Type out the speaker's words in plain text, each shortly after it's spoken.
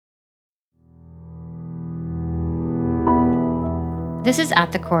This is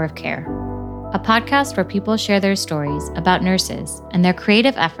At the Core of Care, a podcast where people share their stories about nurses and their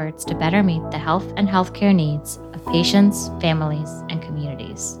creative efforts to better meet the health and healthcare needs of patients, families, and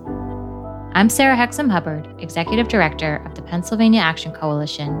communities. I'm Sarah Hexam Hubbard, Executive Director of the Pennsylvania Action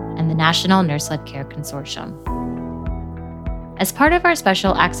Coalition and the National Nurse-Led Care Consortium. As part of our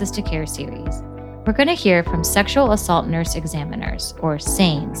special Access to Care series, we're going to hear from sexual assault nurse examiners, or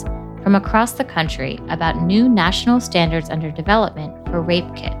SANEs, from across the country about new national standards under development for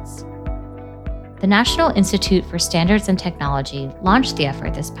rape kits. The National Institute for Standards and Technology launched the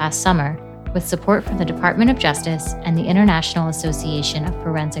effort this past summer with support from the Department of Justice and the International Association of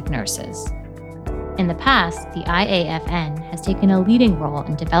Forensic Nurses. In the past, the IAFN has taken a leading role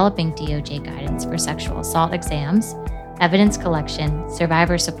in developing DOJ guidance for sexual assault exams, evidence collection,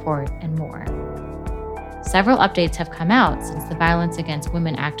 survivor support, and more. Several updates have come out since the Violence Against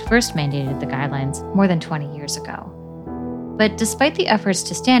Women Act first mandated the guidelines more than 20 years ago. But despite the efforts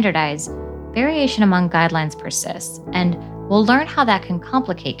to standardize, variation among guidelines persists, and we'll learn how that can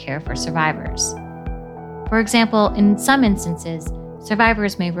complicate care for survivors. For example, in some instances,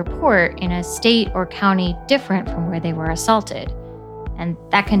 survivors may report in a state or county different from where they were assaulted, and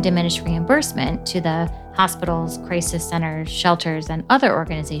that can diminish reimbursement to the hospitals, crisis centers, shelters, and other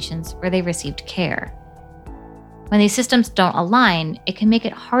organizations where they received care. When these systems don't align, it can make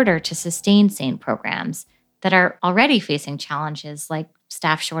it harder to sustain SANE programs that are already facing challenges like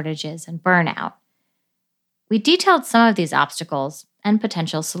staff shortages and burnout. We detailed some of these obstacles and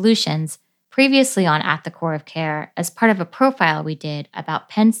potential solutions previously on At the Core of Care as part of a profile we did about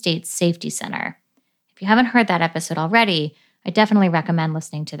Penn State's Safety Center. If you haven't heard that episode already, I definitely recommend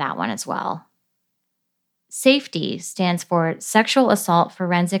listening to that one as well. SAFETY stands for Sexual Assault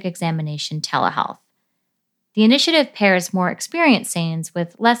Forensic Examination Telehealth. The initiative pairs more experienced SANEs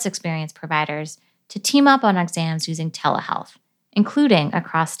with less experienced providers to team up on exams using telehealth, including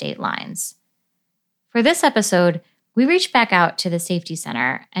across state lines. For this episode, we reached back out to the Safety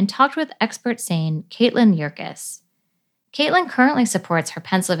Center and talked with expert SANE Caitlin Yerkes. Caitlin currently supports her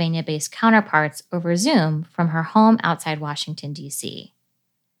Pennsylvania-based counterparts over Zoom from her home outside Washington, D.C.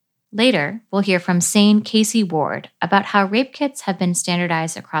 Later, we'll hear from SANE Casey Ward about how rape kits have been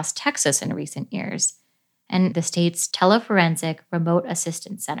standardized across Texas in recent years, and the state's Teleforensic Remote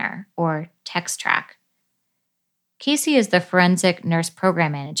Assistance Center, or TexTrack. Casey is the Forensic Nurse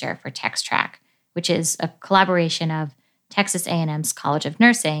Program Manager for TexTrack, which is a collaboration of Texas A&M's College of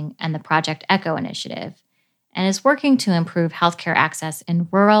Nursing and the Project ECHO initiative, and is working to improve healthcare access in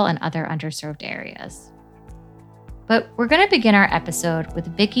rural and other underserved areas. But we're going to begin our episode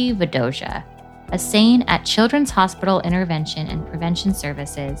with Vicki Vidoja, a SANE at Children's Hospital Intervention and Prevention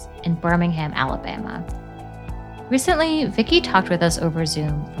Services in Birmingham, Alabama. Recently, Vicki talked with us over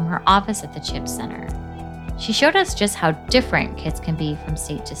Zoom from her office at the CHIP Center. She showed us just how different kits can be from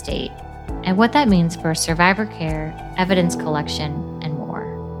state to state, and what that means for survivor care, evidence collection, and more.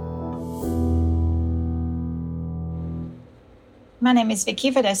 My name is Vicki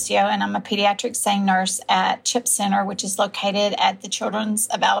Vidoja, and I'm a pediatric SANE nurse at CHIP Center, which is located at the Children's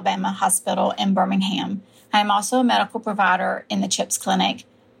of Alabama Hospital in Birmingham. I am also a medical provider in the CHIPS clinic.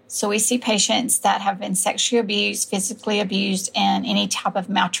 So we see patients that have been sexually abused, physically abused, and any type of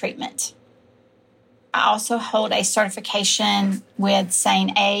maltreatment. I also hold a certification with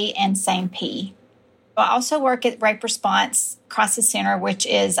SANE A and SANE P. I also work at Rape Response Crisis Center, which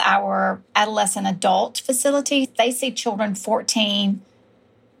is our adolescent adult facility. They see children 14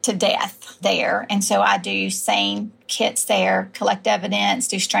 to death there. And so I do SANE kits there, collect evidence,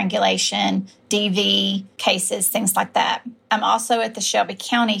 do strangulation, DV cases, things like that. I'm also at the Shelby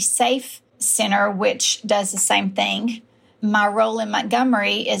County SAFE Center, which does the same thing. My role in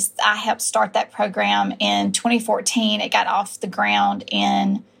Montgomery is I helped start that program in 2014. It got off the ground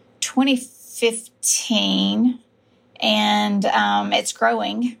in 2015, and it's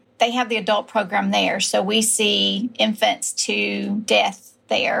growing. They have the adult program there, so we see infants to death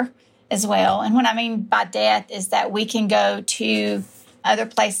there as well. And what I mean by death is that we can go to other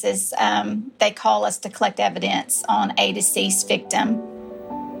places. They call us to collect evidence on a deceased victim.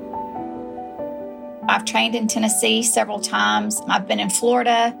 I've trained in Tennessee several times. I've been in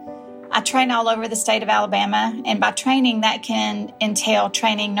Florida. I train all over the state of Alabama. And by training, that can entail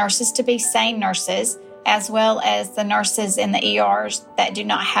training nurses to be SANE nurses, as well as the nurses in the ERs that do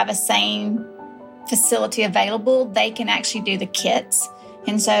not have a SANE facility available. They can actually do the kits.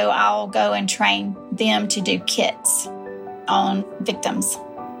 And so I'll go and train them to do kits on victims.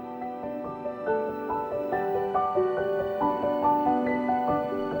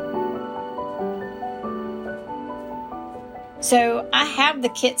 So I have the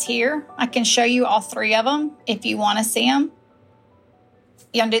kits here. I can show you all three of them if you want to see them.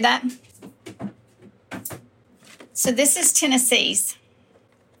 You want to do that? So this is Tennessee's.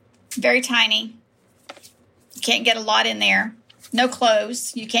 Very tiny. You can't get a lot in there. No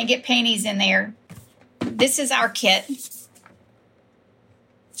clothes. You can't get panties in there. This is our kit.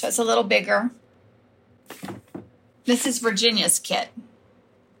 So it's a little bigger. This is Virginia's kit.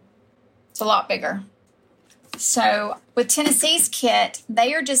 It's a lot bigger. So with Tennessee's kit,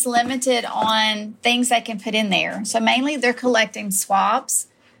 they are just limited on things they can put in there. So mainly they're collecting swabs.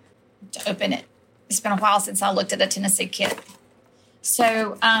 To open it. It's been a while since I looked at a Tennessee kit.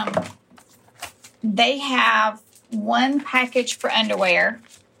 So they have one package for underwear.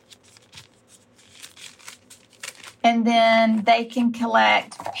 And then they can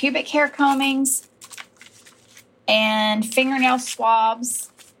collect pubic hair combings and fingernail swabs.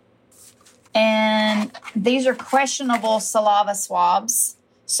 And these are questionable saliva swabs.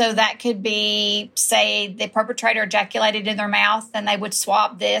 So that could be, say, the perpetrator ejaculated in their mouth, and they would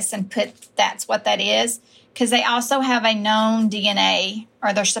swab this and put that's what that is. Because they also have a known DNA,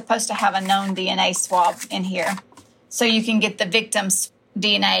 or they're supposed to have a known DNA swab in here. So you can get the victim's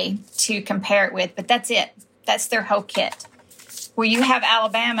DNA to compare it with. But that's it. That's their whole kit. Where you have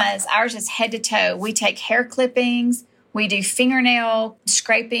Alabama's, ours is head to toe. We take hair clippings. We do fingernail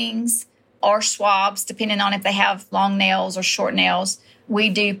scrapings or swabs, depending on if they have long nails or short nails. We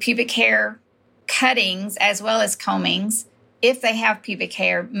do pubic hair cuttings as well as combings if they have pubic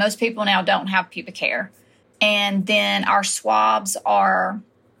hair. Most people now don't have pubic hair. And then our swabs are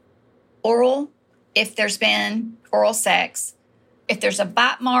oral, if there's been oral sex. If there's a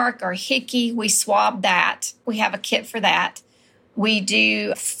bite mark or hickey, we swab that. We have a kit for that. We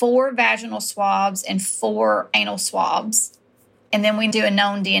do 4 vaginal swabs and 4 anal swabs. And then we do a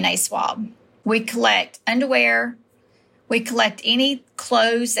known DNA swab. We collect underwear. We collect any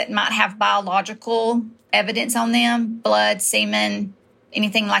clothes that might have biological evidence on them, blood, semen,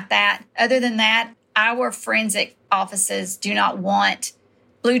 anything like that. Other than that, our forensic offices do not want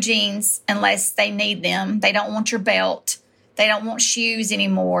blue jeans unless they need them. They don't want your belt. They don't want shoes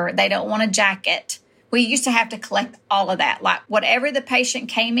anymore. They don't want a jacket. We used to have to collect all of that. Like whatever the patient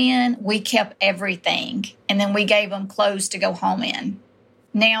came in, we kept everything. And then we gave them clothes to go home in.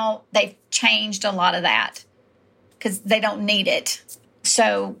 Now they've changed a lot of that because they don't need it.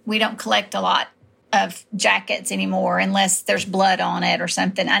 So we don't collect a lot of jackets anymore unless there's blood on it or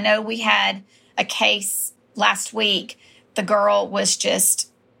something. I know we had a case last week. The girl was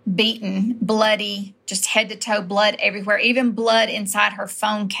just beaten, bloody, just head to toe blood everywhere, even blood inside her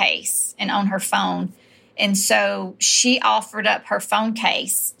phone case and on her phone. And so she offered up her phone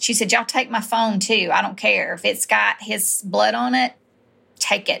case. She said, y'all take my phone too. I don't care. If it's got his blood on it,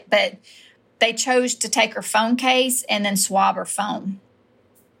 take it. But they chose to take her phone case and then swab her phone.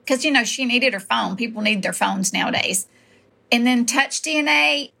 Because, she needed her phone. People need their phones nowadays. And then touch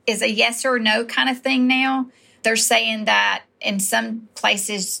DNA is a yes or no kind of thing now. They're saying that in some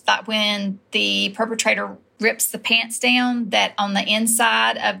places, like when the perpetrator rips the pants down, that on the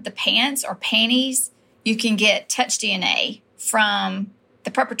inside of the pants or panties, you can get touch DNA from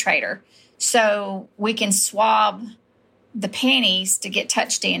the perpetrator. So we can swab the panties to get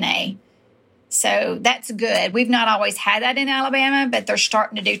touch DNA. So that's good. We've not always had that in Alabama, but they're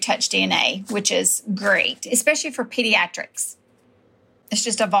starting to do touch DNA, which is great, especially for pediatrics. It's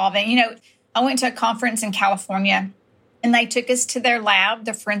just evolving. I went to a conference in California, and they took us to their lab,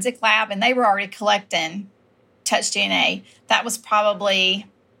 the forensic lab, and they were already collecting touch DNA. That was probably,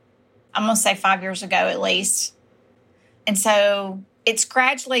 I'm going to say 5 years ago at least. And so it's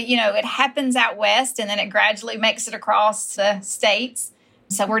gradually, it happens out west, and then it gradually makes it across the states.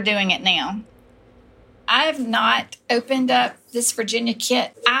 So we're doing it now. I have not opened up this Virginia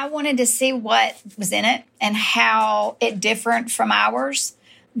kit. I wanted to see what was in it and how it differed from ours.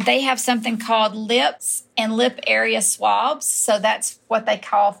 They have something called lips and lip area swabs. So that's what they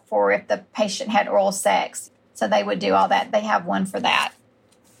call for if the patient had oral sex. So they would do all that. They have one for that.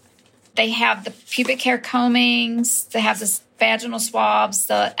 They have the pubic hair combings. They have the vaginal swabs,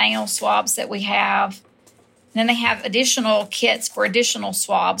 the anal swabs that we have. And then they have additional kits for additional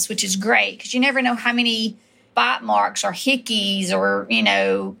swabs, which is great because you never know how many bite marks or hickeys or,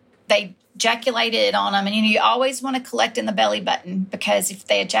 they ejaculated on them. And, you always want to collect in the belly button because if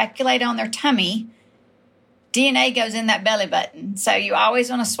they ejaculate on their tummy, DNA goes in that belly button. So you always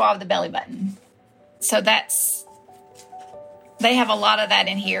want to swab the belly button. So they have a lot of that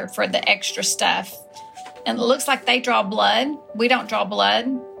in here for the extra stuff. And it looks like they draw blood. We don't draw blood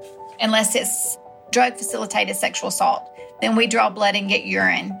unless it's drug-facilitated sexual assault. Then we draw blood and get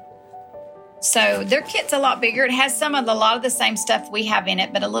urine. So their kit's a lot bigger. It has a lot of the same stuff we have in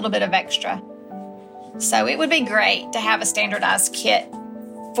it, but a little bit of extra. So it would be great to have a standardized kit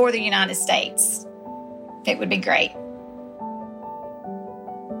for the United States, it would be great.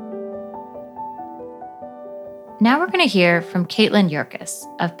 Now we're going to hear from Caitlin Yerkes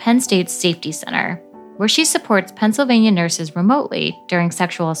of Penn State's Safety Center, where she supports Pennsylvania nurses remotely during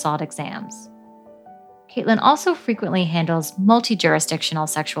sexual assault exams. Caitlin also frequently handles multi-jurisdictional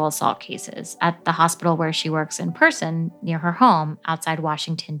sexual assault cases at the hospital where she works in person near her home outside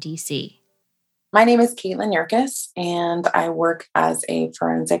Washington, D.C. My name is Caitlin Yerkes, and I work as a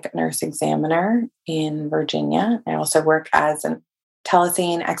forensic nurse examiner in Virginia. I also work as a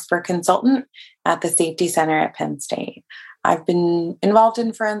Telesane expert consultant at the Safety Center at Penn State. I've been involved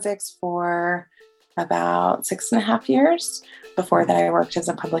in forensics for about 6.5 years. Before that, I worked as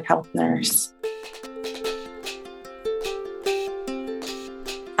a public health nurse.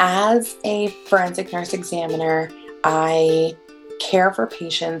 As a forensic nurse examiner, I care for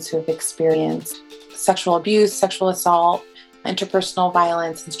patients who have experienced sexual abuse, sexual assault, interpersonal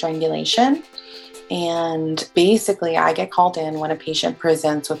violence, and strangulation. And basically, I get called in when a patient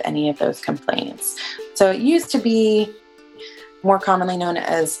presents with any of those complaints. So it used to be more commonly known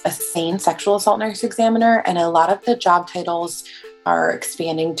as a SANE sexual assault nurse examiner. And a lot of the job titles are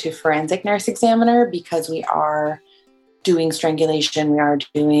expanding to forensic nurse examiner because we are doing strangulation, we are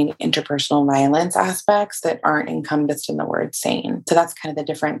doing interpersonal violence aspects that aren't encompassed in the word SANE. So that's kind of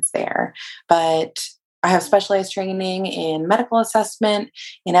the difference there. But I have specialized training in medical assessment,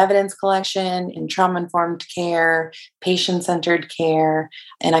 in evidence collection, in trauma-informed care, patient-centered care,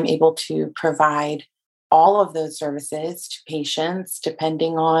 and I'm able to provide all of those services to patients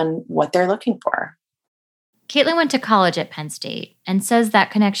depending on what they're looking for. Caitlin went to college at Penn State and says that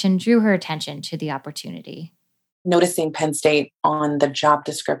connection drew her attention to the opportunity. Noticing Penn State on the job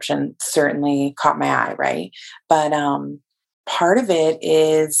description certainly caught my eye, right? But part of it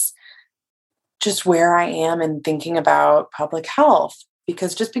is just where I am and thinking about public health.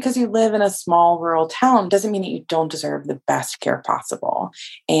 Because just because you live in a small rural town doesn't mean that you don't deserve the best care possible.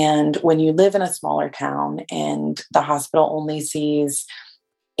 And when you live in a smaller town and the hospital only sees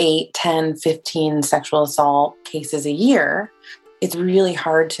 8, 10, 15 sexual assault cases a year, it's really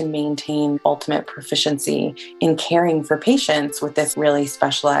hard to maintain ultimate proficiency in caring for patients with this really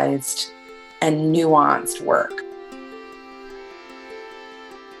specialized and nuanced work.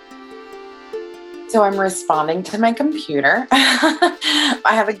 So I'm responding to my computer.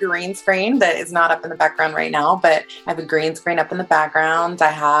 I have a green screen that is not up in the background right now, but I have a green screen up in the background.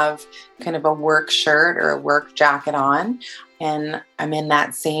 I have kind of a work shirt or a work jacket on, and I'm in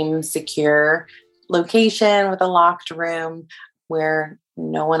that same secure location with a locked room where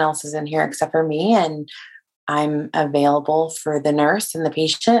no one else is in here except for me. And I'm available for the nurse and the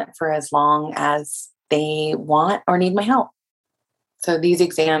patient for as long as they want or need my help. So these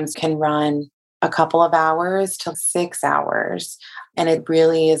exams can run a couple of hours to 6 hours. And it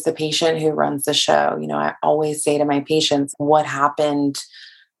really is the patient who runs the show. You know, I always say to my patients, what happened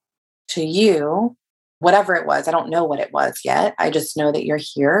to you, whatever it was, I don't know what it was yet. I just know that you're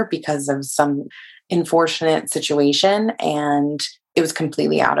here because of some unfortunate situation and it was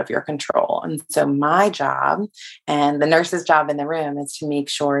completely out of your control. And so my job and the nurse's job in the room is to make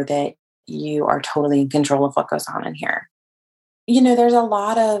sure that you are totally in control of what goes on in here. You know, there's a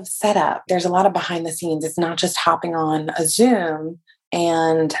lot of setup. There's a lot of behind the scenes. It's not just hopping on a Zoom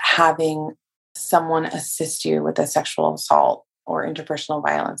and having someone assist you with a sexual assault or interpersonal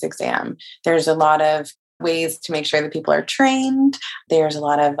violence exam. There's a lot of ways to make sure that people are trained. There's a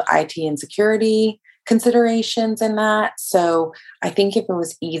lot of IT and security considerations in that. So I think if it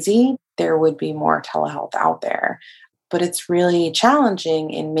was easy, there would be more telehealth out there. But it's really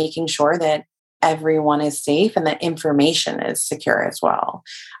challenging in making sure that everyone is safe and that information is secure as well.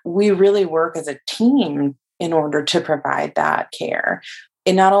 We really work as a team in order to provide that care.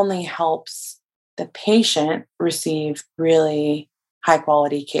 It not only helps the patient receive really high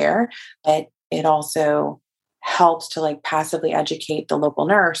quality care, but it also helps to passively educate the local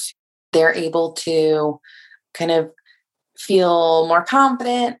nurse. They're able to kind of feel more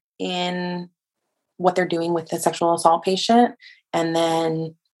confident in what they're doing with the sexual assault patient and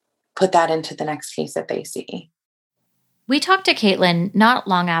then put that into the next case that they see. We talked to Caitlin not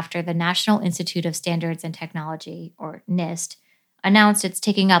long after the National Institute of Standards and Technology, or NIST, announced it's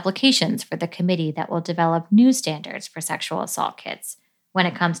taking applications for the committee that will develop new standards for sexual assault kits when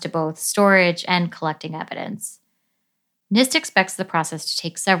it comes to both storage and collecting evidence. NIST expects the process to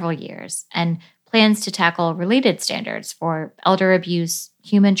take several years and plans to tackle related standards for elder abuse,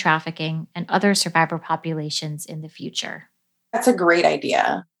 human trafficking, and other survivor populations in the future. That's a great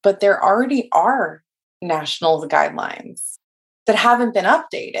idea, but there already are national guidelines that haven't been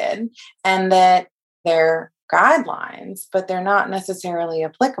updated and that they're guidelines, but they're not necessarily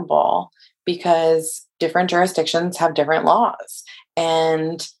applicable because different jurisdictions have different laws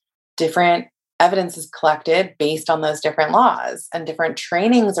and different evidence is collected based on those different laws, and different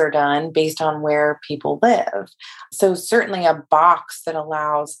trainings are done based on where people live. So certainly a box that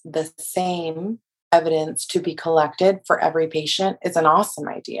allows the same evidence to be collected for every patient is an awesome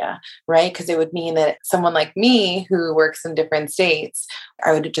idea, right? Because it would mean that someone like me who works in different states,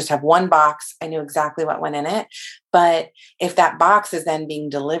 I would just have one box. I knew exactly what went in it. But if that box is then being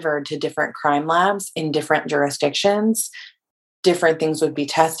delivered to different crime labs in different jurisdictions, different things would be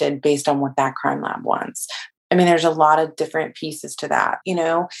tested based on what that crime lab wants. I mean, there's a lot of different pieces to that.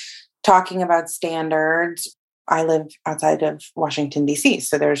 Talking about standards, I live outside of Washington, D.C.,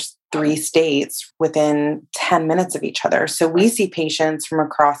 so there's 3 states within 10 minutes of each other. So we see patients from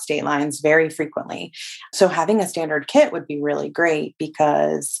across state lines very frequently. So having a standard kit would be really great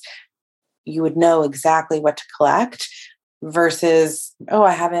because you would know exactly what to collect versus,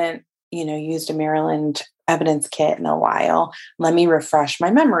 I haven't, used a Maryland evidence kit in a while. Let me refresh my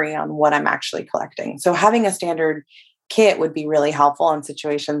memory on what I'm actually collecting. So having a standard kit would be really helpful in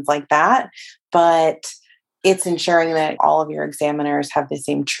situations like that. But it's ensuring that all of your examiners have the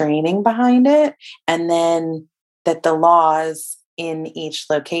same training behind it, and then that the laws in each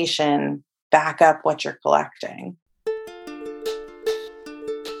location back up what you're collecting.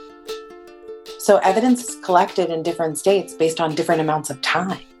 So evidence is collected in different states based on different amounts of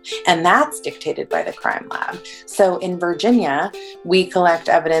time, and that's dictated by the crime lab. So in Virginia, we collect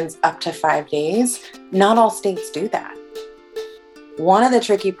evidence up to 5 days. Not all states do that. One of the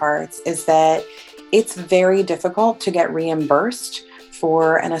tricky parts is that it's very difficult to get reimbursed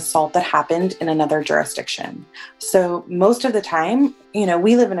for an assault that happened in another jurisdiction. So most of the time,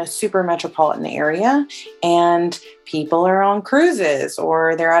 we live in a super metropolitan area and people are on cruises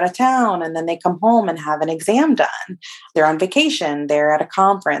or they're out of town and then they come home and have an exam done. They're on vacation, they're at a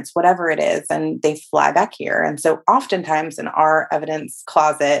conference, whatever it is, and they fly back here. And so oftentimes in our evidence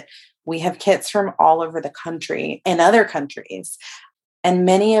closet, we have kits from all over the country and other countries. And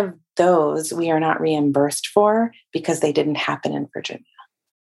many of those we are not reimbursed for because they didn't happen in Virginia.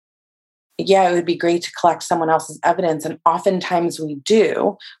 Yeah, it would be great to collect someone else's evidence. And oftentimes we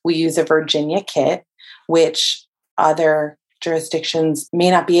do. We use a Virginia kit, which other jurisdictions may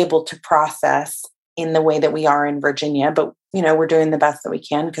not be able to process in the way that we are in Virginia. But, we're doing the best that we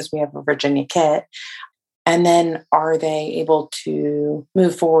can because we have a Virginia kit. And then are they able to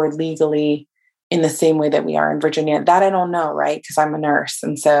move forward legally in the same way that we are in Virginia? That I don't know, right? Because I'm a nurse.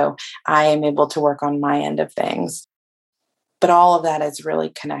 And so I am able to work on my end of things. But all of that is really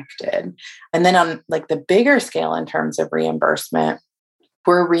connected. And then on the bigger scale in terms of reimbursement,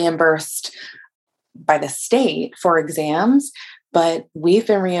 we're reimbursed by the state for exams, but we've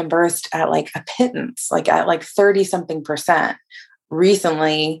been reimbursed at a pittance, at 30 something percent.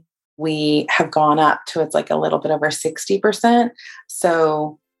 Recently, we have gone up to it's a little bit over 60%.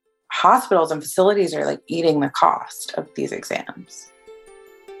 So hospitals and facilities are eating the cost of these exams.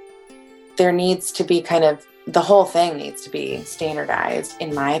 There needs to be the whole thing needs to be standardized,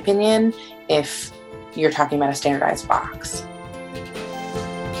 in my opinion, if you're talking about a standardized box.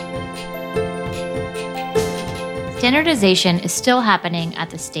 Standardization is still happening at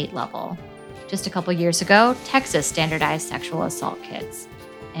the state level. Just a couple years ago, Texas standardized sexual assault kits.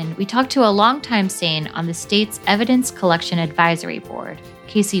 And we talked to a longtime SANE on the state's Evidence Collection Advisory Board,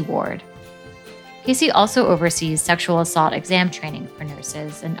 Casey Ward. Casey also oversees sexual assault exam training for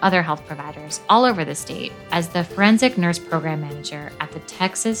nurses and other health providers all over the state as the Forensic Nurse Program Manager at the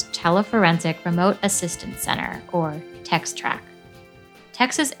Texas Teleforensic Remote Assistance Center, or TexTrack.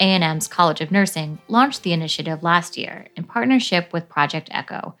 Texas A&M's College of Nursing launched the initiative last year in partnership with Project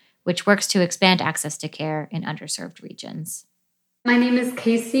ECHO, which works to expand access to care in underserved regions. My name is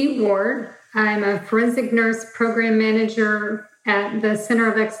Casey Ward. I'm a Forensic Nurse Program Manager at the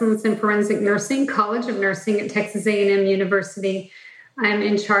Center of Excellence in Forensic Nursing, College of Nursing at Texas A&M University. I'm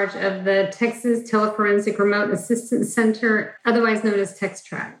in charge of the Texas Teleforensic Remote Assistance Center, otherwise known as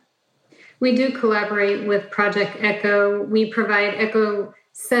TexTrack. We do collaborate with Project ECHO. We provide ECHO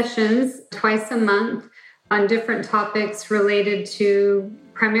sessions twice a month on different topics related to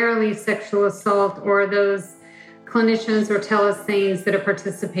primarily sexual assault or those clinicians or telesanes that are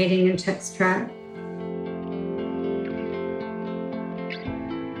participating in TexTrack.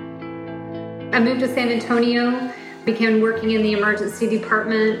 I moved to San Antonio, began working in the emergency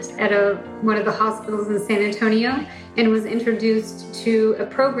department at one of the hospitals in San Antonio, and was introduced to a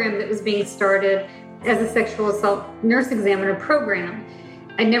program that was being started as a sexual assault nurse examiner program.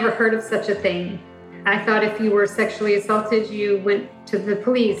 I'd never heard of such a thing. I thought if you were sexually assaulted, you went to the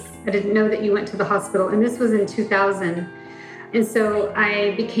police. I didn't know that you went to the hospital. And this was in 2000. And so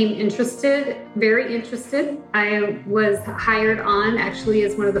I became interested, very interested. I was hired on actually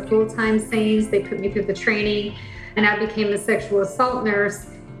as one of the full-time SANEs. They put me through the training and I became a sexual assault nurse.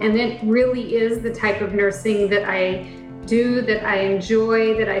 And it really is the type of nursing that I do, that I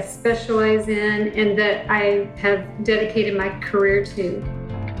enjoy, that I specialize in, and that I have dedicated my career to.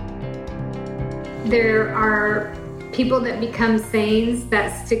 There are people that become SANEs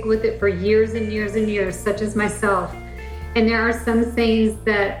that stick with it for years and years and years, such as myself. And there are some SANEs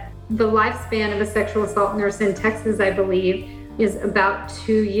that the lifespan of a sexual assault nurse in Texas, I believe, is about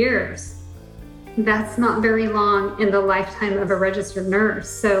 2 years. That's not very long in the lifetime of a registered nurse.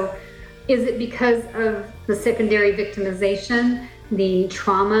 So is it because of the secondary victimization, the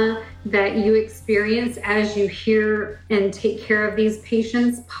trauma that you experience as you hear and take care of these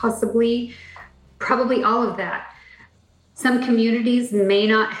patients? Possibly, probably all of that. Some communities may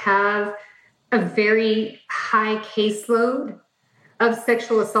not have a very high caseload of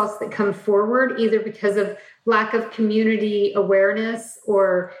sexual assaults that come forward, either because of lack of community awareness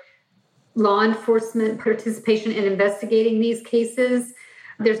or law enforcement participation in investigating these cases.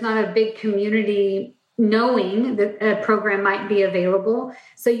 There's not a big community knowing that a program might be available.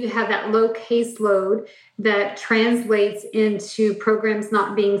 So you have that low caseload that translates into programs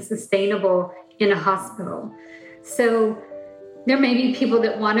not being sustainable in a hospital. So there may be people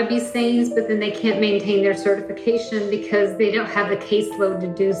that want to be SANEs, but then they can't maintain their certification because they don't have the caseload to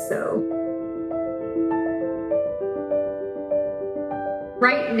do so.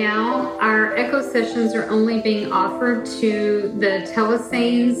 Right now, our echo sessions are only being offered to the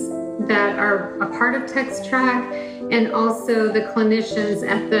telesanes that are a part of TexTrack and also the clinicians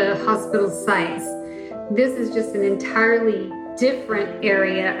at the hospital sites. This is just an entirely different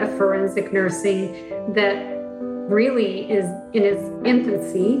area of forensic nursing that really is in its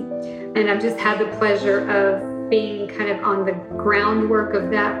infancy. And I've just had the pleasure of being kind of on the groundwork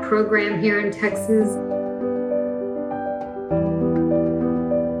of that program here in Texas.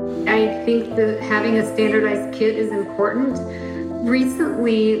 I think that having a standardized kit is important.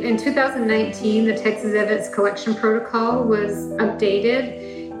 Recently, in 2019, the Texas Evidence Collection Protocol was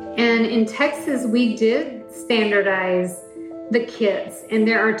updated. And in Texas, we did standardize the kits. And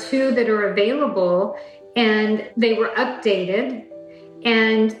there are 2 that are available, and they were updated.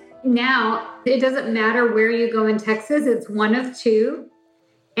 And now it doesn't matter where you go in Texas, it's one of 2,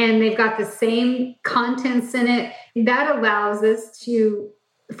 and they've got the same contents in it. That allows us to,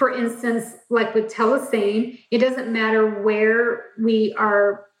 for instance, like with Telesane, it doesn't matter where we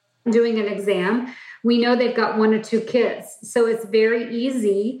are doing an exam. We know they've got 1 or 2 kits. So it's very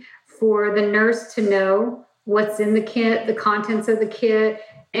easy for the nurse to know what's in the kit, the contents of the kit,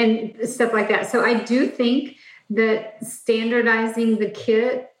 and stuff like that. So I do think that standardizing the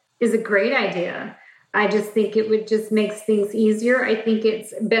kit is a great idea. I just think it would just make things easier. I think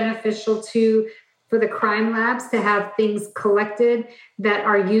it's beneficial for the crime labs to have things collected that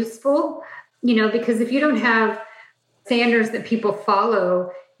are useful, because if you don't have standards that people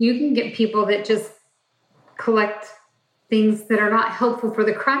follow, you can get people that just collect things that are not helpful for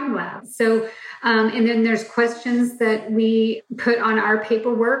the crime lab. So, and then there's questions that we put on our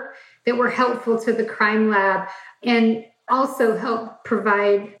paperwork that were helpful to the crime lab and also help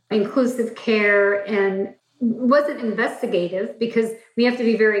provide inclusive care and wasn't investigative, because we have to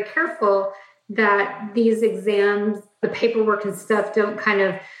be very careful that these exams, the paperwork and stuff, don't kind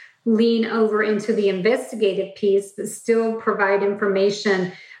of lean over into the investigative piece, but still provide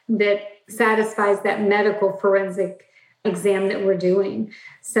information that satisfies that medical forensic exam that we're doing.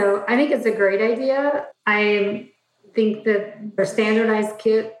 So I think it's a great idea. I think that our standardized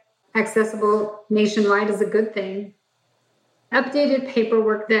kit accessible nationwide is a good thing. Updated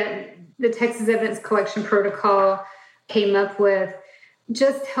paperwork that the Texas Evidence Collection Protocol came up with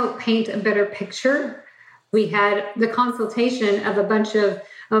just helped paint a better picture. We had the consultation of a bunch of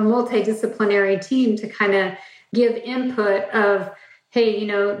a multidisciplinary team to kind of give input of, hey,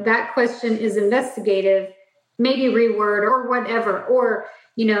 that question is investigative, maybe reword or whatever, or,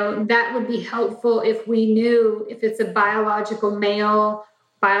 that would be helpful if we knew if it's a biological male,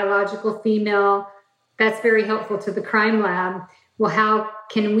 biological female. That's very helpful to the crime lab. Well, how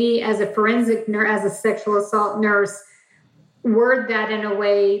can we as a forensic nurse, as a sexual assault nurse, word that in a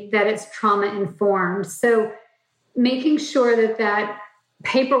way that it's trauma informed? So making sure that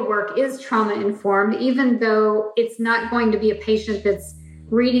paperwork is trauma informed, even though it's not going to be a patient that's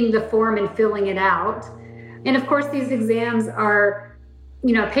reading the form and filling it out. And of course, these exams are,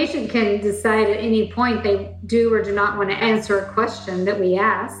 a patient can decide at any point they do or do not want to answer a question that we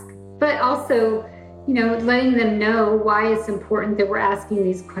ask. But also, letting them know why it's important that we're asking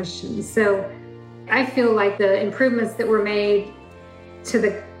these questions. So I feel like the improvements that were made to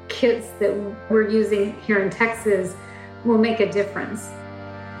the kits that we're using here in Texas will make a difference.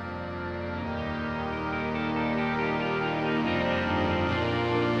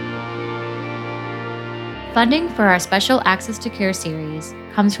 Funding for our special Access to Care series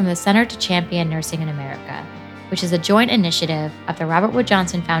comes from the Center to Champion Nursing in America, which is a joint initiative of the Robert Wood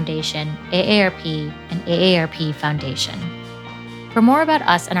Johnson Foundation, AARP, and AARP Foundation. For more about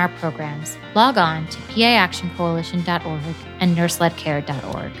us and our programs, log on to paactioncoalition.org and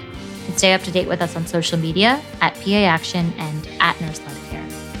nurseledcare.org. And stay up to date with us on social media at PAAction and at NurseLedCare.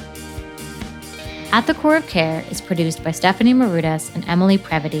 At the Core of Care is produced by Stephanie Marudas and Emily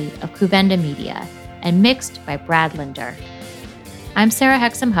Previty of Kuvenda Media and mixed by Brad Linder. I'm Sarah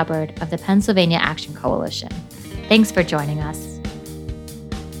Hexam Hubbard of the Pennsylvania Action Coalition. Thanks for joining us.